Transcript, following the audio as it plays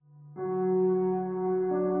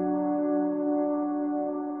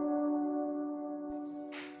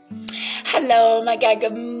Hello, my God.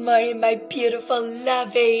 Good morning, my beautiful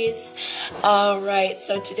lovies. All right,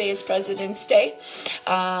 so today is President's Day.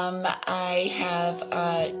 I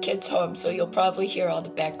have kids home, so you'll probably hear all the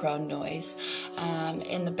background noise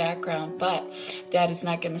in the background, but that is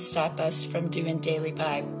not going to stop us from doing Daily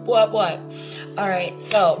Vibe. What? All right,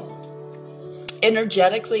 so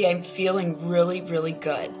energetically, I'm feeling really, really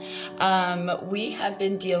good. We have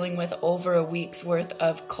been dealing with over a week's worth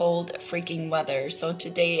of cold freaking weather. So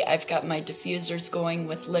today I've got my diffusers going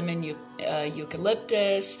with lemon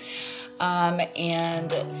eucalyptus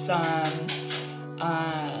and some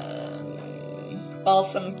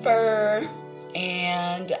balsam fir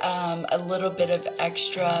and a little bit of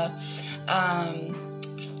extra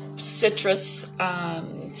citrus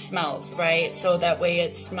smells, right? So that way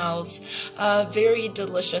it smells very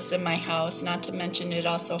delicious in my house. Not to mention it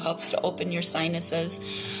also helps to open your sinuses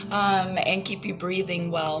and keep you breathing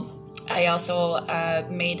well. I also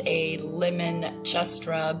made a lemon chest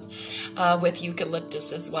rub with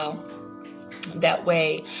eucalyptus as well. That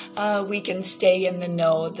way we can stay in the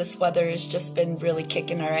know. This weather has just been really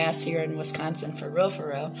kicking our ass here in Wisconsin for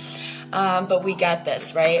real. But we got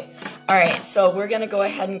this, right? All right, so we're going to go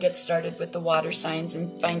ahead and get started with the water signs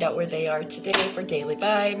and find out where they are today for Daily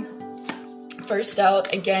Vibe. First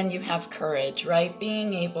out, again, you have courage, right?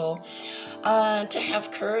 Being able to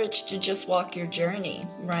have courage to just walk your journey,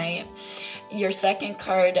 right? Your second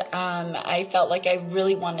card, I felt like I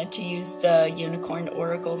really wanted to use the unicorn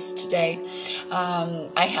oracles today.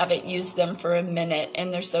 I haven't used them for a minute,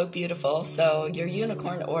 and they're so beautiful. So your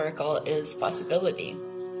unicorn oracle is possibility.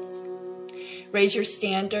 Raise your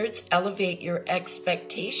standards, elevate your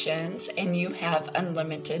expectations, and you have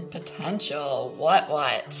unlimited potential. What?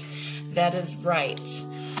 That is right.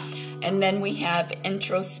 And then we have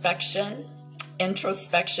introspection.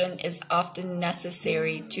 Introspection is often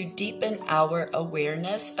necessary to deepen our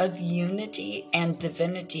awareness of unity and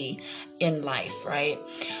divinity in life, right?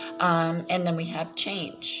 And then we have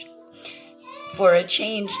change. For a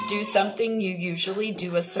change, do something you usually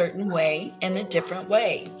do a certain way in a different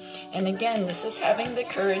way. And again, this is having the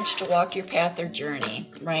courage to walk your path or journey,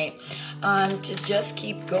 right? To just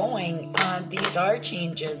keep going. These are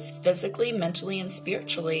changes physically, mentally, and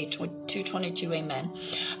spiritually. 222, amen.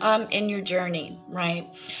 In your journey, right?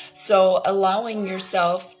 So allowing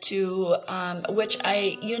yourself to, which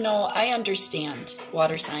I understand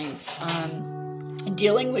water signs.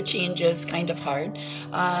 Dealing with change is kind of hard.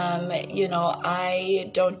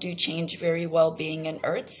 I don't do change very well being an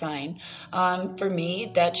earth sign. For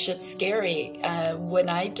me, that shit's scary. When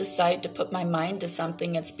I decide to put my mind to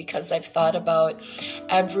something, it's because I've thought about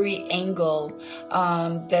every angle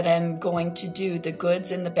that I'm going to do, the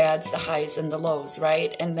goods and the bads, the highs and the lows,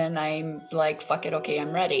 right? And then I'm like, fuck it, okay,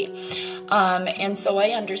 I'm ready. And so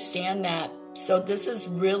I understand that. So this is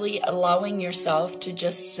really allowing yourself to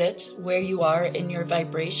just sit where you are in your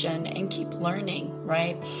vibration and keep learning,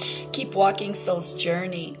 right? Keep walking soul's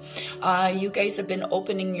journey. You guys have been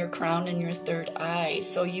opening your crown and your third eye,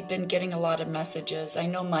 so you've been getting a lot of messages. I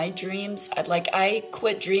know my dreams, I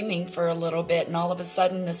quit dreaming for a little bit, and all of a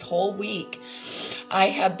sudden this whole week I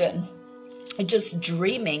have been just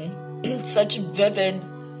dreaming such vivid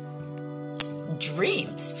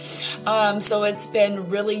dreams. So it's been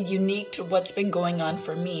really unique to what's been going on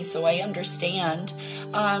for me. So I understand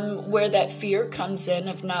where that fear comes in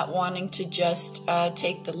of not wanting to just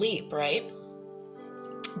take the leap, right?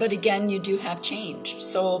 But again, you do have change.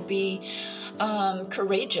 So be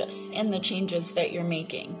courageous in the changes that you're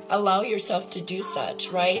making. Allow yourself to do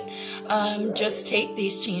such, right? Just take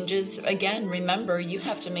these changes. Again, remember, you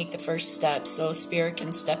have to make the first step so Spirit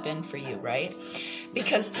can step in for you, right?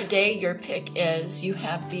 Because today your pick is, you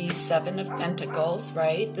have the Seven of Pentacles,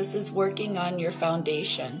 right? This is working on your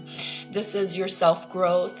foundation. This is your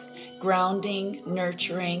self-growth, grounding,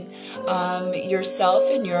 nurturing yourself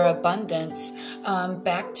and your abundance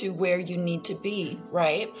back to where you need to be,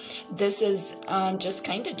 right? This is just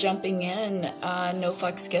kind of jumping in, no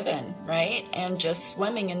fucks given, right? And just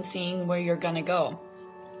swimming and seeing where you're going to go.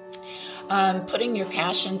 Putting your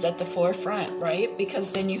passions at the forefront, right?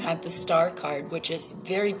 Because then you have the Star card, which is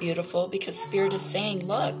very beautiful because Spirit is saying,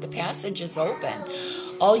 look, the passage is open.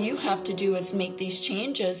 All you have to do is make these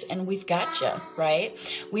changes and we've got you,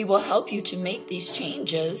 right? We will help you to make these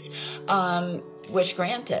changes, wish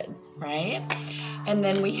granted, right? And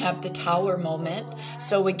then we have the Tower moment.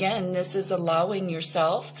 So again, this is allowing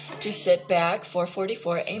yourself to sit back,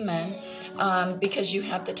 444, amen, because you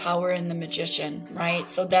have the Tower and the Magician, right?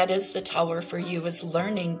 So that is the Tower for you, is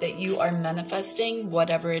learning that you are manifesting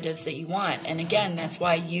whatever it is that you want. And again, that's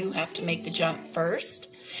why you have to make the jump first.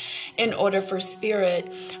 in order for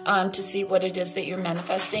spirit to see what it is that you're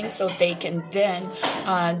manifesting, so they can then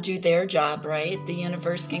do their job, right? The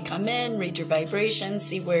universe can come in, read your vibration,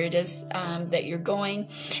 see where it is that you're going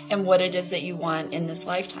and what it is that you want in this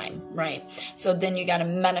lifetime, right? So then you got to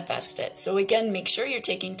manifest it. So again, make sure you're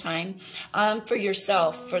taking time for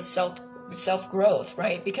yourself, for self-growth,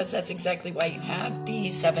 right? Because that's exactly why you have the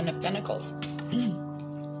Seven of Pentacles.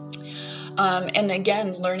 And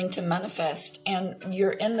again, learning to manifest. And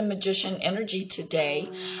you're in the Magician energy today,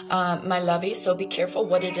 my lovey. So be careful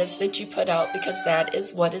what it is that you put out, because that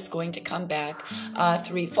is what is going to come back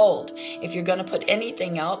threefold. If you're going to put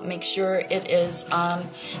anything out, make sure it is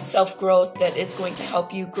self-growth that is going to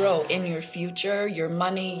help you grow in your future, your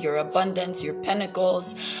money, your abundance, your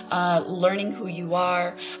pentacles, learning who you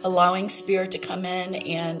are, allowing spirit to come in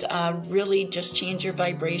and really just change your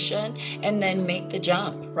vibration and then make the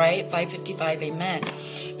jump, right? 555, amen.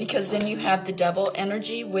 Because then you have the Devil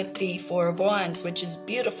energy with the Four of Wands, which is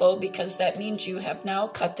beautiful because that means you have now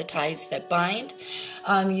cut the ties that bind.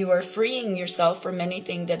 You are freeing yourself from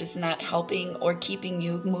anything that is not helping or keeping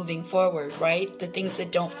you moving forward, right? The things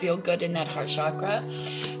that don't feel good in that heart chakra.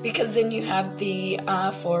 Because then you have the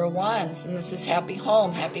Four of Wands, and this is happy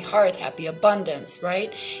home, happy hearth, happy abundance,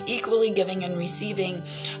 right? Equally giving and receiving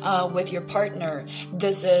with your partner.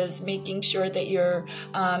 This is making sure that your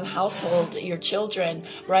household, your children,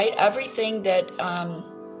 right? Everything that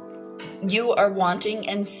you are wanting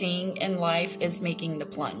and seeing in life is making the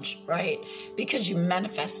plunge, right? Because you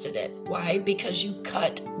manifested it. Why? Because you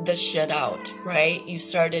cut the shit out, right? You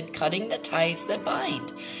started cutting the ties that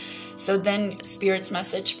bind. So then Spirit's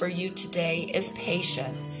message for you today is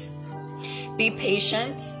patience. Be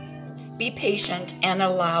patient and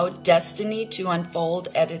allow destiny to unfold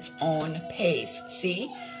at its own pace.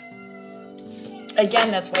 See?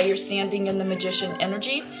 Again, that's why you're standing in the Magician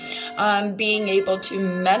energy, being able to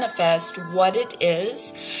manifest what it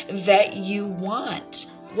is that you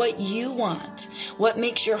want. What you want, what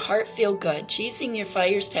makes your heart feel good, chasing your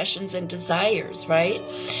fires, passions, and desires, right?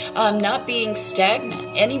 Not being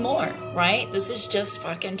stagnant anymore, right? This is just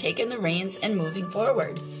fucking taking the reins and moving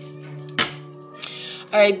forward.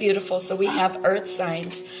 All right, beautiful. So we have earth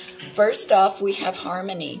signs. First off, we have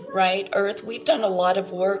harmony, right? Earth, we've done a lot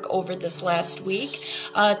of work over this last week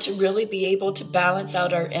to really be able to balance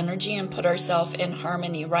out our energy and put ourselves in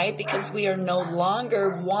harmony, right? Because we are no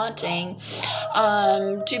longer wanting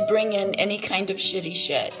to bring in any kind of shitty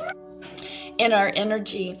shit in our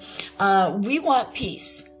energy. We want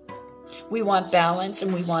peace. We want balance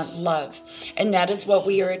and we want love. And that is what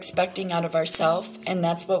we are expecting out of ourselves, and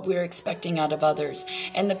that's what we're expecting out of others.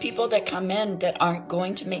 And the people that come in that aren't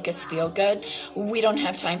going to make us feel good, we don't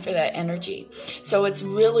have time for that energy. So it's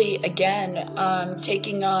really, again,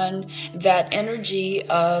 taking on that energy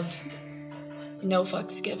of no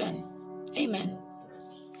fucks given. Amen.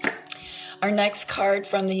 Our next card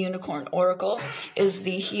from the Unicorn Oracle is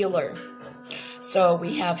the Healer. So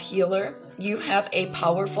we have Healer. You have a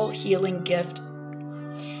powerful healing gift.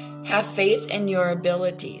 Have faith in your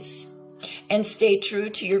abilities and stay true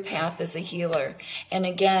to your path as a healer. And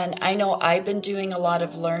again, I know I've been doing a lot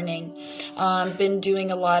of learning, been doing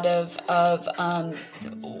a lot of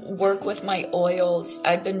work with my oils.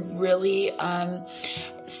 I've been really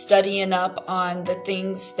studying up on the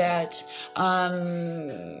things that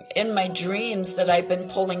in my dreams that I've been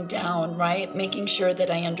pulling down, right? Making sure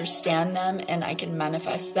that I understand them and I can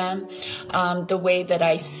manifest them the way that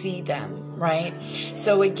I see them, right?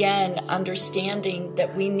 So again, understanding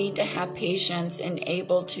that we need to have patience and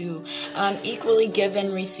able to equally give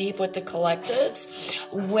and receive with the collectives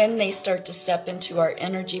when they start to step into our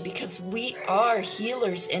energy, because we are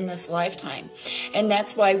healers in this lifetime. And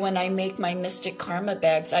that's why when I make my Mystic Karma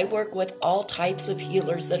bags, I work with all types of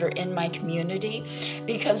healers that are in my community,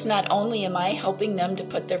 because not only am I helping them to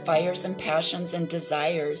put their fires and passions and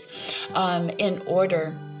desires in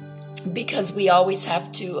order, because we always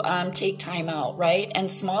have to take time out, right? And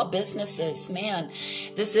small businesses, man,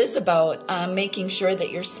 this is about making sure that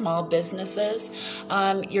your small businesses,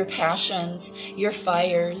 your passions, your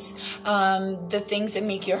fires, the things that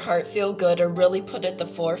make your heart feel good are really put at the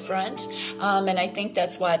forefront. And I think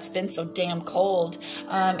that's why it's been so damn cold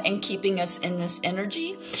and keeping us in this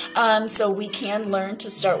energy. So we can learn to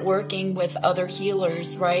start working with other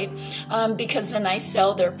healers, right? Because then I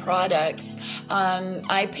sell their products.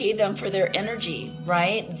 I pay them for their energy,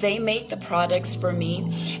 right? They make the products for me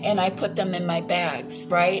and I put them in my bags,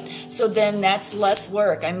 right? So then that's less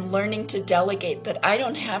work. I'm learning to delegate, that I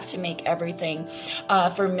don't have to make everything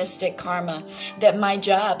for Mystic Karma, that my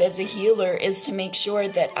job as a healer is to make sure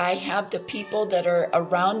that I have the people that are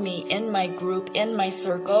around me in my group, in my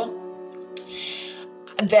circle,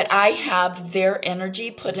 that I have their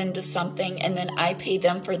energy put into something, and then I pay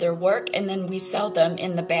them for their work, and then we sell them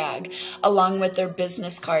in the bag along with their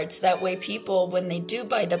business cards. That way people, when they do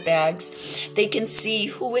buy the bags, they can see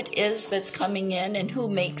who it is that's coming in and who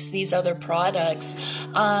makes these other products.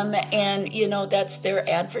 And you know, that's their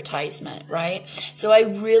advertisement, right? So I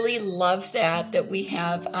really love that we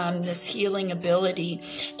have this healing ability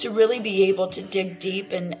to really be able to dig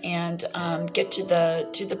deep and get to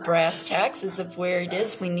the brass taxes of where it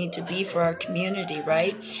is we need to be for our community,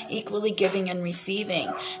 right? Equally giving and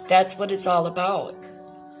receiving. That's what it's all about.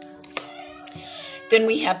 Then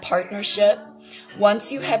we have partnership.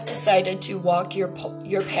 Once you have decided to walk your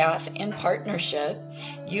path in partnership,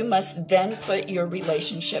 you must then put your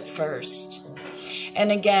relationship first.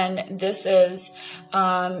 And again, this is,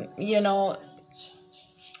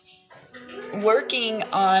 working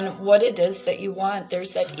on what it is that you want.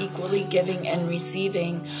 There's that equally giving and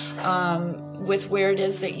receiving with where it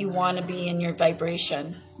is that you want to be in your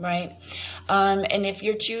vibration, right? And if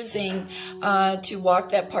you're choosing to walk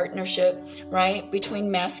that partnership, right,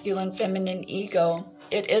 between masculine, feminine, ego,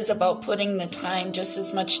 it is about putting the time, just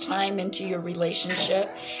as much time into your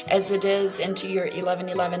relationship as it is into your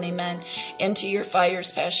 1111, amen, into your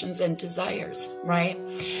fires, passions, and desires, right?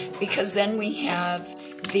 Because then we have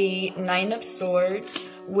the Nine of Swords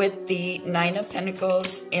with the Nine of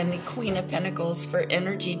Pentacles and the Queen of Pentacles for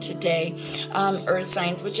energy today, earth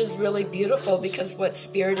signs, which is really beautiful, because what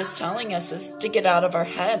Spirit is telling us is to get out of our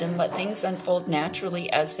head and let things unfold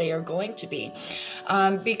naturally as they are going to be.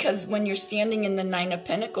 Because when you're standing in the Nine of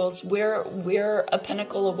Pentacles, we're a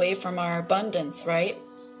pentacle away from our abundance, right?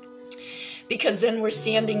 Because then we're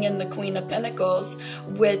standing in the Queen of Pentacles,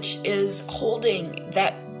 which is holding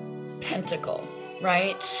that pentacle,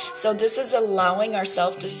 right? So this is allowing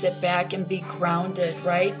ourselves to sit back and be grounded,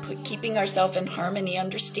 right? Keeping ourselves in harmony,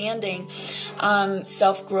 understanding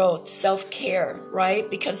self-growth, self-care, right?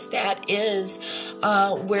 Because that is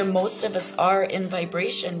where most of us are in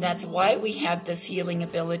vibration. That's why we have this healing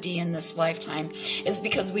ability in this lifetime, is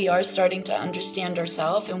because we are starting to understand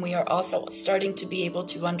ourselves, and we are also starting to be able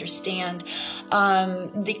to understand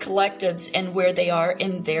the collectives and where they are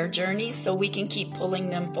in their journey, so we can keep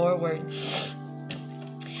pulling them forward.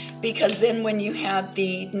 Because then when you have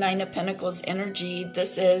the Nine of Pentacles energy,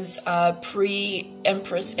 this is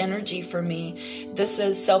pre-Empress energy for me. This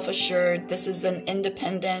is self-assured. This is an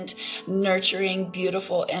independent, nurturing,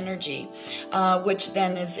 beautiful energy, which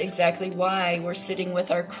then is exactly why we're sitting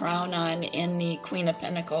with our crown on in the Queen of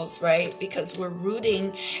Pentacles, right? Because we're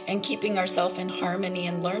rooting and keeping ourselves in harmony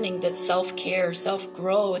and learning that self-care,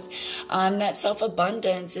 self-growth, that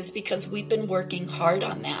self-abundance is because we've been working hard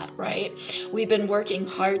on that, right? We've been working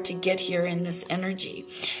hard to get here in this energy,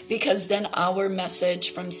 because then our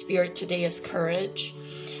message from Spirit today is courage.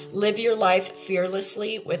 Live your life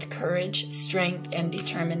fearlessly with courage, strength, and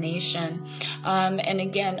determination. And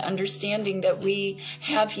again, understanding that we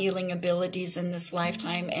have healing abilities in this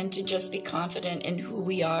lifetime, and to just be confident in who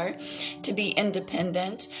we are, to be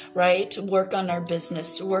independent, right? To work on our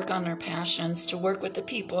business, to work on our passions, to work with the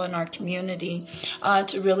people in our community,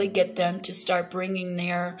 to really get them to start bringing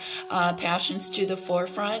their passions to the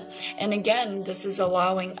forefront. And again, this is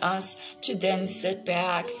allowing us to then sit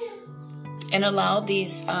back and allow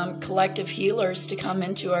these collective healers to come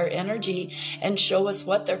into our energy and show us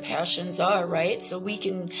what their passions are, right? So we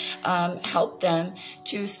can help them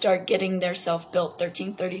to start getting their self built.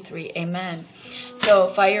 1333, amen. So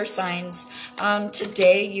fire signs,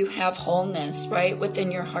 today you have wholeness, right,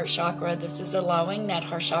 within your heart chakra. This is allowing that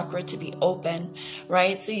heart chakra to be open,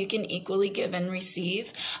 right? So you can equally give and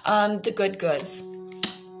receive the good goods,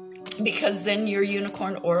 because then your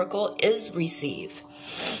unicorn oracle is receive.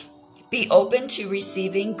 Be open to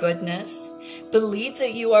receiving goodness. Believe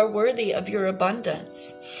that you are worthy of your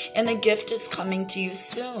abundance, and a gift is coming to you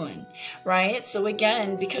soon, right? So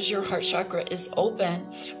again, because your heart chakra is open,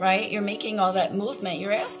 right, you're making all that movement.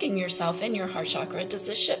 You're asking yourself in your heart chakra, does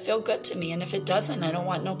this shit feel good to me? And if it doesn't, I don't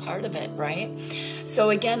want no part of it, right? So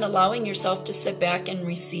again, allowing yourself to sit back and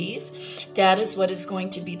receive, that is what is going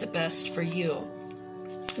to be the best for you.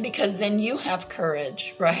 Because then you have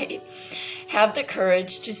courage, right? Have the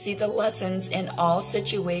courage to see the lessons in all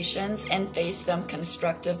situations and face them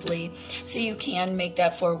constructively, so you can make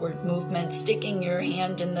that forward movement, sticking your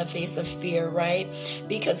hand in the face of fear, right?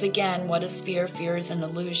 Because again, what is fear? Fear is an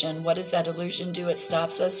illusion. What does that illusion do? It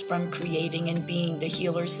stops us from creating and being the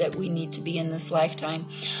healers that we need to be in this lifetime.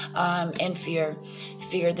 And fear,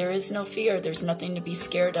 there is no fear. There's nothing to be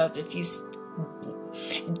scared of. If you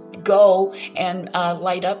go and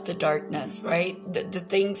light up the darkness, right? The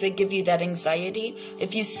things that give you that anxiety,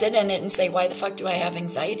 if you sit in it and say, why the fuck do I have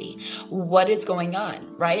anxiety? What is going on,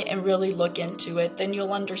 right? And really look into it, then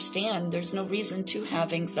you'll understand there's no reason to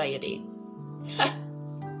have anxiety.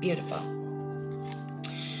 Beautiful.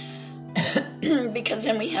 Because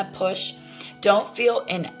then we have push. Don't feel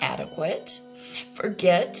inadequate.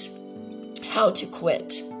 Forget how to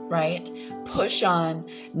quit, right? Push on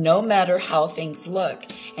no matter how things look.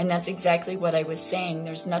 And that's exactly what I was saying.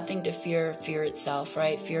 There's nothing to fear itself,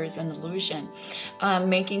 right? Fear is an illusion.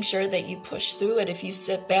 Making sure that you push through it. If you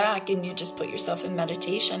sit back and you just put yourself in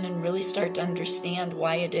meditation and really start to understand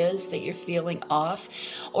why it is that you're feeling off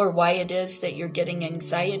or why it is that you're getting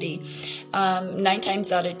anxiety, 9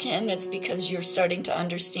 times out of 10, it's because you're starting to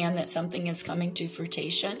understand that something is coming to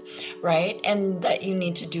fruition, right? And that you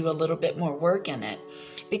need to do a little bit more work in it.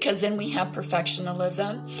 Because then we have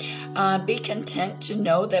perfectionism. Be content to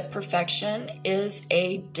know that perfection is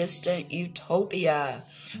a distant utopia,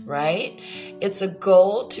 right? It's a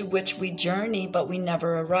goal to which we journey, but we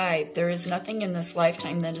never arrive. There is nothing in this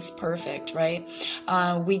lifetime that is perfect, right?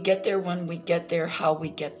 We get there when we get there, how we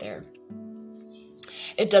get there.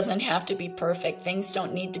 It doesn't have to be perfect. Things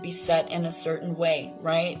don't need to be set in a certain way,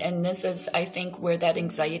 right? And this is, I think, where that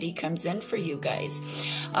anxiety comes in for you guys.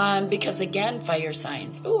 Because again, fire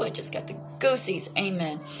signs. Oh, I just got the goosies.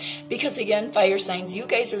 Amen. Because again, fire signs, you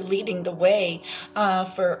guys are leading the way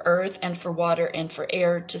for earth and for water and for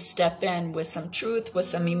air to step in with some truth, with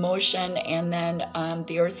some emotion. And then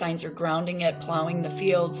the earth signs are grounding it, plowing the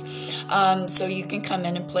fields. So you can come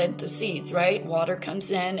in and plant the seeds, right? Water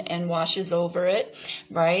comes in and washes over it,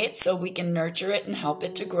 right? So we can nurture it and help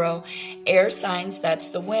it to grow. Air signs, that's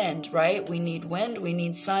the wind, right? We need wind, we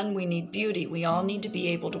need sun, we need beauty. We all need to be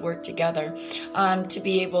able to work together to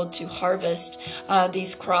be able to harvest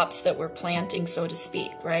these crops that we're planting, so to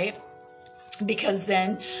speak, right? Because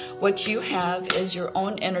then what you have is your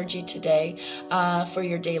own energy today for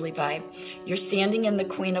your daily vibe. You're standing in the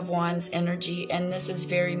Queen of Wands energy, and this is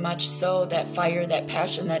very much so that fire, that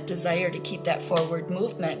passion, that desire to keep that forward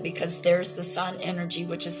movement, because there's the Sun energy,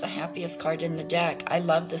 which is the happiest card in the deck. I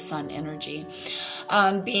love the Sun energy.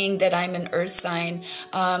 Being that I'm an earth sign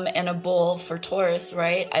and a bull for Taurus,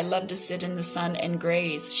 right? I love to sit in the sun and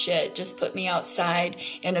graze. Shit, just put me outside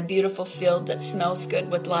in a beautiful field that smells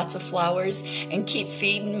good with lots of flowers and keep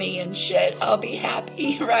feeding me and shit. I'll be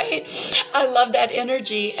happy, right? I love that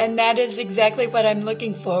energy, and that is exactly what I'm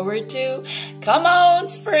looking forward to. Come on,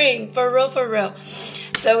 spring, for real, for real.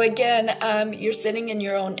 So again, you're sitting in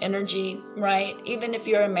your own energy, right? Even if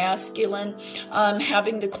you're a masculine,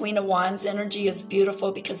 having the Queen of Wands energy is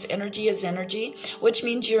beautiful, because energy is energy, which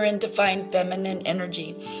means you're in divine feminine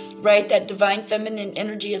energy, right? That divine feminine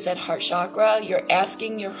energy is that heart chakra. You're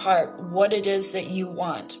asking your heart what it is that you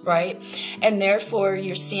want, right? And therefore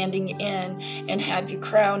you're standing in and have your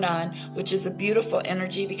crown on, which is a beautiful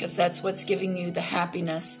energy, because that's what's giving you the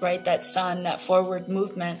happiness, right? That sun, that forward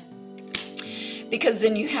movement. Because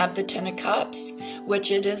then you have the 10 of Cups,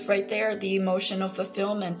 which it is right there, the emotional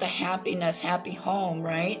fulfillment, the happiness, happy home,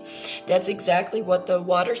 right? That's exactly what the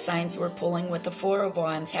water signs were pulling with the 4 of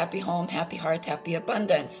Wands, happy home, happy hearth, happy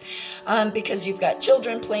abundance. Because you've got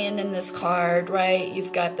children playing in this card, right?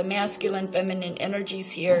 You've got the masculine, feminine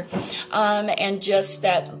energies here, and just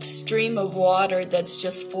that stream of water that's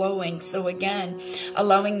just flowing. So again,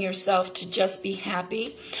 allowing yourself to just be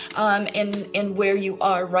happy in where you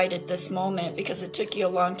are right at this moment, because it took you a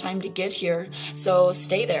long time to get here. So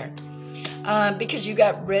stay there. Because you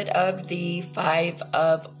got rid of the 5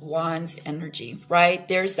 of Wands energy, right?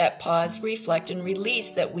 There's that pause, reflect, and release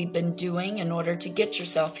that we've been doing in order to get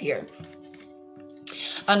yourself here.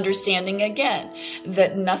 Understanding again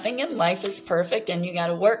that nothing in life is perfect and you got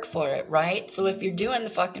to work for it, right? So if you're doing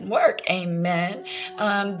the fucking work, amen,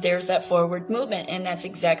 there's that forward movement. And that's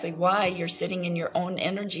exactly why you're sitting in your own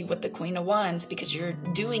energy with the Queen of Wands, because you're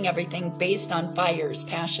doing everything based on fires,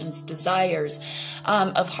 passions, desires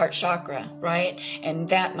of heart chakra, right? And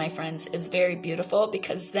that, my friends, is very beautiful,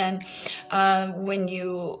 because then when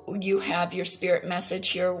you have your spirit message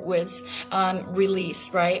here with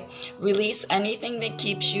release, right? Release anything that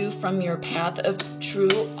keeps you from your path of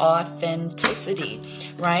true authenticity,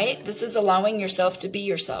 right? This is allowing yourself to be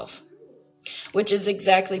yourself, which is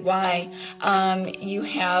exactly why you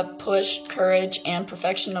have push, courage, and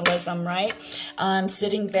perfectionism, right?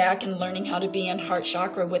 Sitting back and learning how to be in heart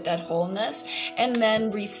chakra with that wholeness, and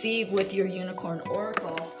then receive with your unicorn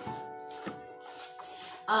oracle.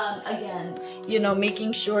 Again,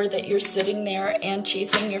 making sure that you're sitting there and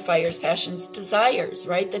chasing your fires, passions, desires,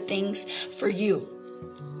 right? The things for you.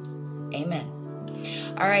 Amen.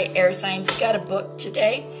 All right, air signs, you got a book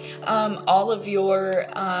today. All of your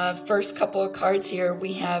first couple of cards here,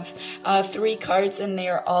 we have 3 cards in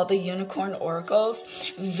there, all the unicorn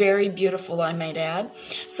oracles. Very beautiful, I might add.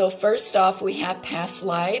 So first off, we have past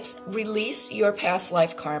lives. Release your past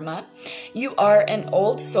life karma. You are an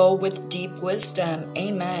old soul with deep wisdom.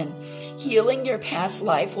 Amen. Healing your past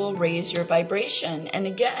life will raise your vibration. And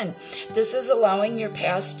again, this is allowing your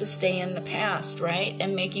past to stay in the past, right?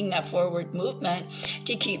 And making that forward movement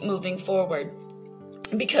to keep moving forward.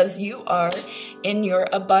 Because you are in your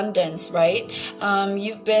abundance, right?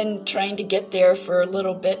 You've been trying to get there for a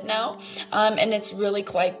little bit now, and it's really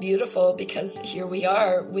quite beautiful because here we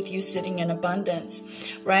are with you sitting in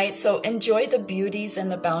abundance, right? So enjoy the beauties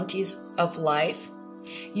and the bounties of life.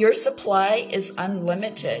 Your supply is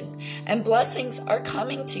unlimited, and blessings are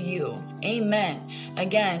coming to you. Amen.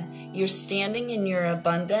 Again, you're standing in your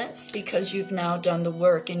abundance because you've now done the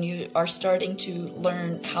work and you are starting to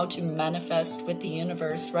learn how to manifest with the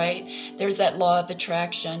universe, right? There's that law of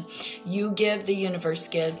attraction. You give, the universe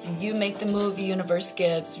gives. You make the move, the universe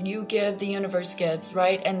gives. You give, the universe gives,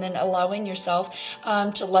 right? And then allowing yourself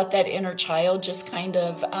to let that inner child just kind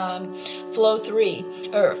of flow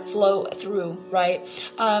through, right?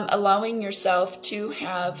 Allowing yourself to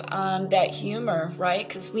have that humor, right?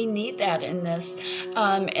 Because we need that in this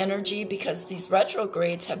energy, because these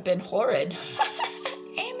retrogrades have been horrid.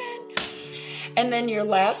 Amen. And then your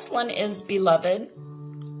last one is beloved.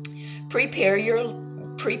 Prepare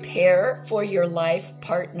for your life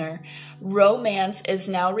partner. Romance is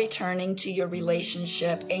now returning to your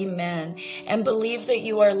relationship. Amen. And believe that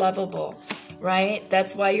you are lovable. Right?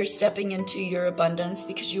 That's why you're stepping into your abundance,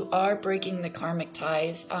 because you are breaking the karmic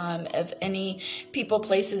ties of any people,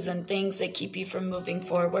 places, and things that keep you from moving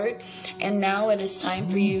forward. And now it is time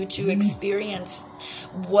for you to experience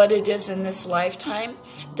what it is in this lifetime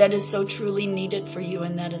that is so truly needed for you,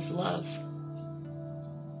 and that is love.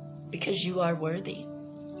 Because you are worthy.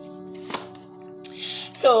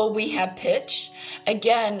 So we have pitch.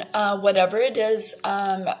 Again, whatever it is,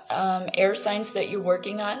 air signs that you're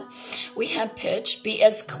working on, we have pitch. Be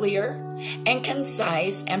as clear and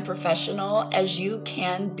concise and professional as you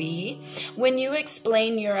can be when you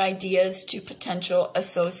explain your ideas to potential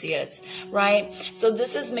associates, right? So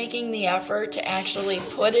this is making the effort to actually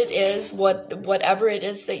put it is whatever it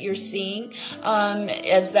is that you're seeing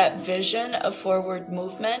as that vision of forward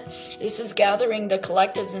movement. This is gathering the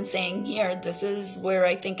collectives and saying, here, this is where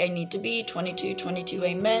I think I need to be, 22,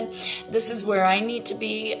 amen. This is where I need to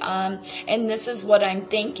be, and this is what I'm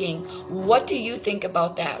thinking. What do you think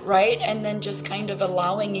about that, right? And then just kind of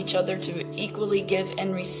allowing each other to equally give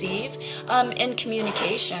and receive in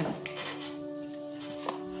communication.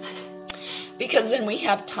 Because then we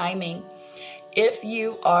have timing. If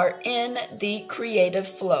you are in the creative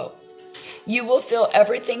flow, you will feel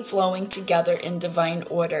everything flowing together in divine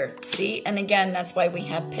order. See? And again, that's why we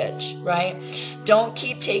have pitch, right? Don't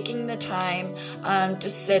keep taking the time to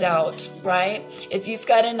sit out, right? If you've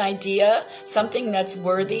got an idea, something that's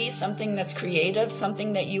worthy, something that's creative,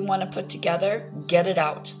 something that you want to put together, get it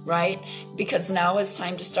out, right? Because now is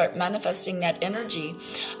time to start manifesting that energy.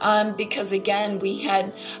 Because again, we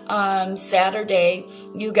had Saturday,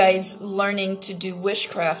 you guys learning to do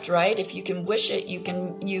wishcraft, right? If you can wish it,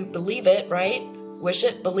 you believe it, right? Wish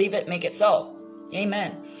it, believe it, make it so.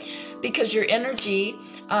 Amen. Because your energy,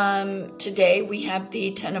 today we have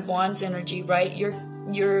the Ten of Wands energy, right?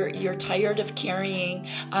 You're tired of carrying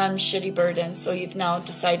shitty burdens, so you've now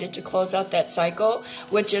decided to close out that cycle,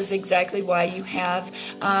 which is exactly why you have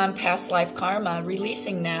past life karma,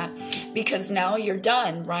 releasing that, because now you're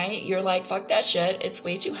done, right? You're like, fuck that shit, it's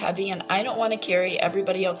way too heavy, and I don't want to carry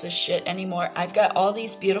everybody else's shit anymore. I've got all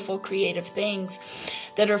these beautiful creative things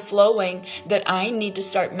that are flowing that I need to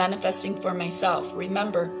start manifesting for myself.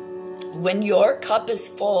 Remember, when your cup is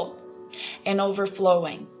full and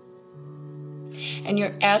overflowing, and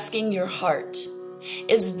you're asking your heart,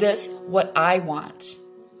 is this what I want?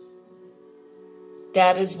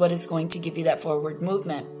 That is what is going to give you that forward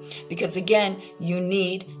movement. Because again, you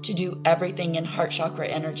need to do everything in heart chakra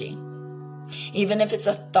energy. Even if it's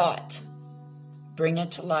a thought, bring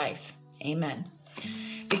it to life. Amen.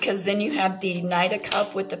 Because then you have the Knight of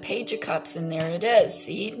Cups with the Page of Cups, and there it is.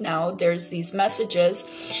 See, now there's these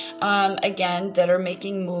messages, again, that are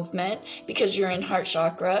making movement because you're in heart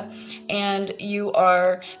chakra, and you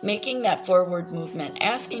are making that forward movement,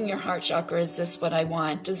 asking your heart chakra, is this what I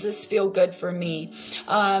want? Does this feel good for me?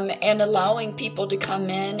 And allowing people to come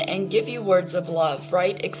in and give you words of love,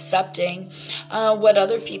 right? Accepting what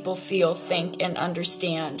other people feel, think, and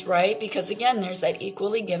understand, right? Because again, there's that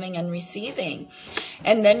equally giving and receiving.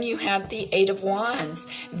 And And then you have the Eight of Wands.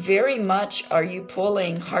 Very much are you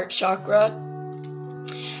pulling heart chakra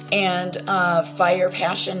and fire,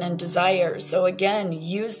 passion, and desire. So again,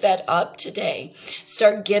 use that up today.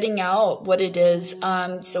 Start getting out what it is,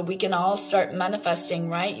 so we can all start manifesting,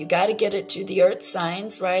 right? You got to get it to the earth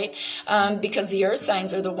signs, right? Because the earth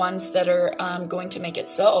signs are the ones that are going to make it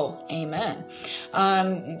so. Amen.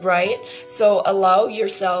 Right? So allow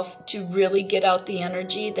yourself to really get out the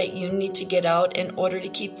energy that you need to get out in order to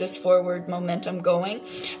keep this forward momentum going,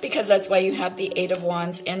 because that's why you have the Eight of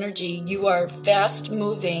Wands energy. You are fast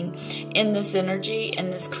moving in this energy, in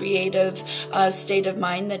this creative state of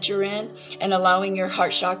mind that you're in, and allowing your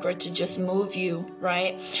heart chakra to just move you,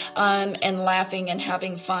 right? And laughing and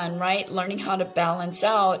having fun, right? Learning how to balance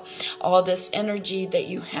out all this energy that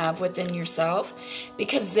you have within yourself,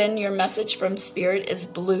 because then your message from Spirit is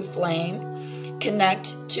blue flame.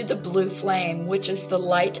 Connect to the blue flame, which is the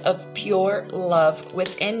light of pure love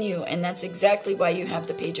within you. And that's exactly why you have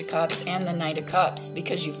the Page of Cups and the Knight of Cups,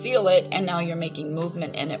 because you feel it and now you're making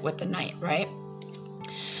movement in it with the Knight, right?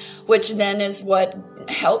 Which then is what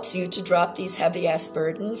helps you to drop these heavy-ass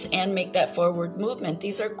burdens and make that forward movement.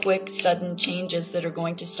 These are quick, sudden changes that are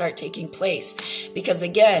going to start taking place. Because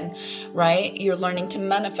again, right, you're learning to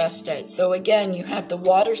manifest it. So again, you have the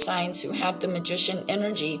water signs who have the magician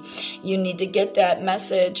energy. You need to get that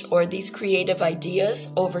message or these creative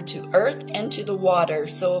ideas over to earth and to the water.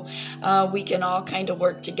 So we can all kind of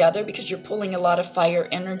work together, because you're pulling a lot of fire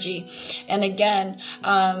energy. And again,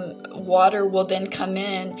 water will then come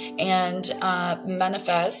in and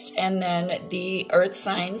manifest, and then the earth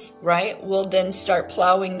signs, right, will then start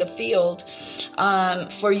plowing the field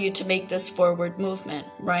for you to make this forward movement,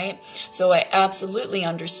 right? So I absolutely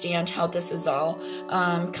understand how this is all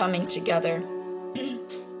coming together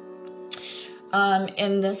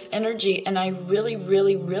in this energy, and I really,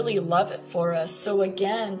 really, really love it for us. So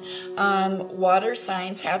again, water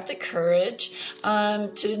signs have the courage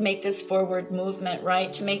to make this forward movement,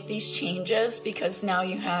 right? To make these changes, because now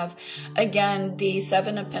you have, again, the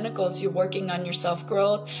Seven of Pentacles. You're working on your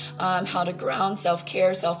self-growth, how to ground,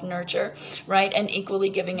 self-care, self-nurture, right? And equally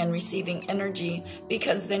giving and receiving energy,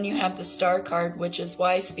 because then you have the Star card, which is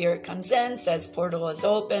why Spirit comes in, says portal is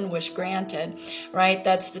open, wish granted, right?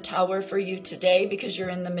 That's the Tower for you today, because you're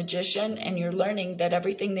in the Magician and you're learning that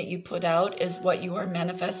everything that you put out is what you are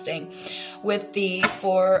manifesting with the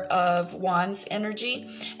Four of Wands energy.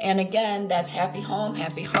 And again, that's happy home,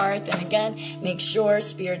 happy hearth. And again, make sure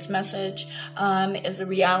Spirit's message is a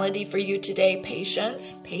reality for you today.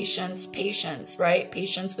 Patience, patience, patience, right?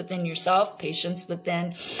 Patience within yourself, patience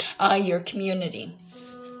within your community.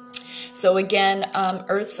 So again,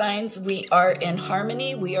 earth signs, we are in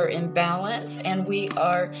harmony, we are in balance, and we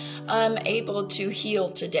are able to heal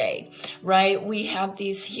today, right? We have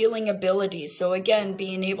these healing abilities. So again,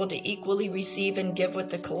 being able to equally receive and give with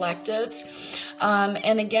the collectives.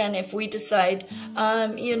 And again, if we decide,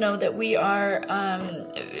 that we are,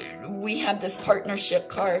 we have this partnership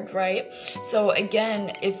card, right? So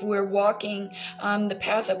again, if we're walking the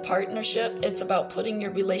path of partnership, it's about putting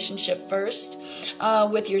your relationship first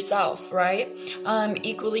with yourself, right?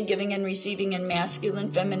 Equally giving and receiving in masculine,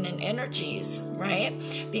 feminine energies, right?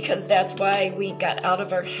 Because that's why we got out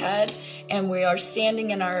of our head and we are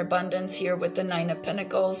standing in our abundance here with the Nine of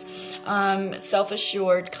Pentacles.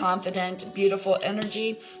 Self-assured, confident, beautiful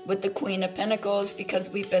energy with the Queen of Pentacles,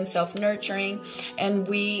 because we've been self-nurturing and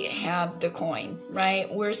we have the coin,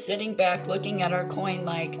 right? We're sitting back looking at our coin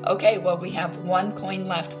like, okay, well, we have one coin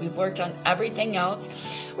left. We've worked on everything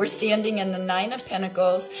else. We're standing in the Nine of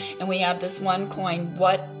Pentacles and we have this one coin.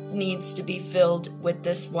 What needs to be filled with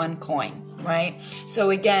this one coin? Right? So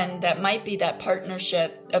again, that might be that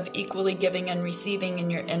partnership of equally giving and receiving in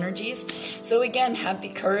your energies. So again, have the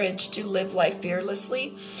courage to live life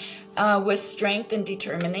fearlessly with strength and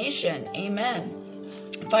determination. Amen.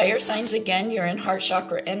 Fire signs, again, you're in heart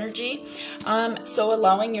chakra energy. So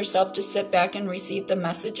allowing yourself to sit back and receive the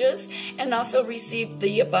messages and also receive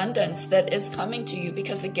the abundance that is coming to you,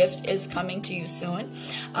 because a gift is coming to you soon.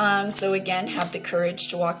 So again, have the courage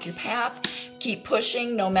to walk your path. Keep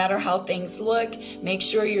pushing no matter how things look. Make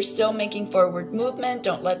sure you're still making forward movement.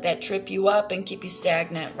 Don't let that trip you up and keep you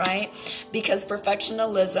stagnant, right? Because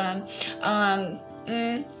perfectionism,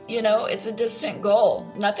 it's a distant goal.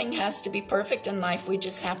 Nothing has to be perfect in life. We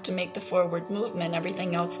just have to make the forward movement.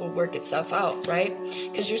 Everything else will work itself out, right?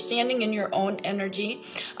 Because you're standing in your own energy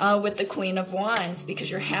with the Queen of Wands,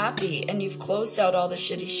 because you're happy and you've closed out all the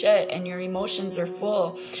shitty shit and your emotions are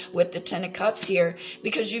full with the Ten of Cups here,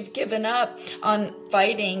 because you've given up on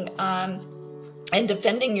fighting and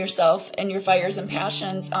defending yourself and your fires and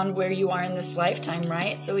passions on where you are in this lifetime,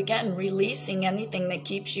 right? So again, releasing anything that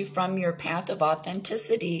keeps you from your path of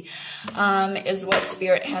authenticity is what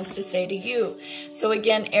Spirit has to say to you. So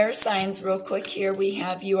again, air signs, real quick here, we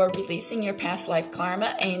have you are releasing your past life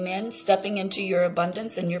karma, amen, stepping into your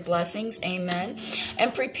abundance and your blessings, amen,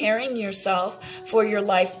 and preparing yourself for your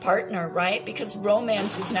life partner, right? Because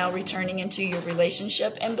romance is now returning into your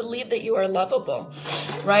relationship, and believe that you are lovable,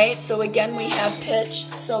 right? So again, we have pitch,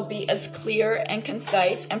 so be as clear and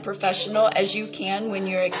concise and professional as you can when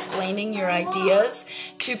you're explaining your ideas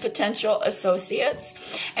to potential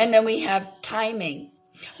associates. And then we have timing,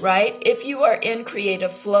 right? If you are in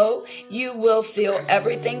creative flow, you will feel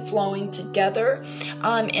everything flowing together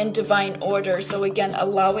in divine order. So again,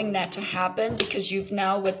 allowing that to happen, because you've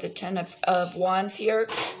now, with the 10 of Wands here,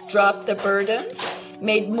 dropped the burdens,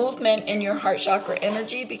 made movement in your heart chakra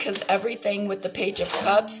energy, because everything with the Page of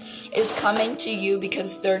Cups is coming to you,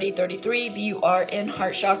 because 3033, you are in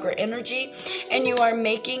heart chakra energy, and you are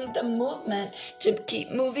making the movement to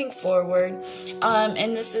keep moving forward.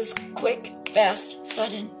 And this is quick, fast,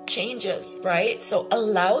 sudden changes, right? So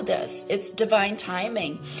allow this. It's divine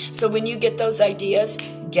timing. So when you get those ideas,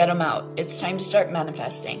 get them out. It's time to start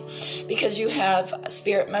manifesting, because you have a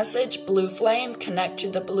spirit message, blue flame. Connect to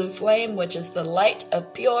the blue flame, which is the light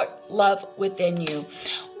of pure love within you.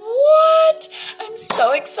 What? I'm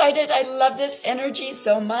so excited. I love this energy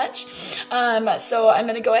so much. So I'm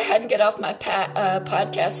going to go ahead and get off my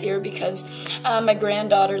podcast here, because my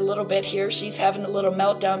granddaughter, a little bit here, she's having a little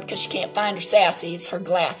meltdown because she can't find her sassies, her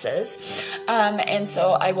glasses. And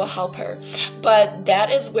so I will help her. But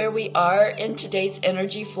that is where we are in today's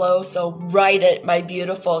energy flow. So write it, my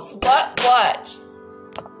beautifuls. What?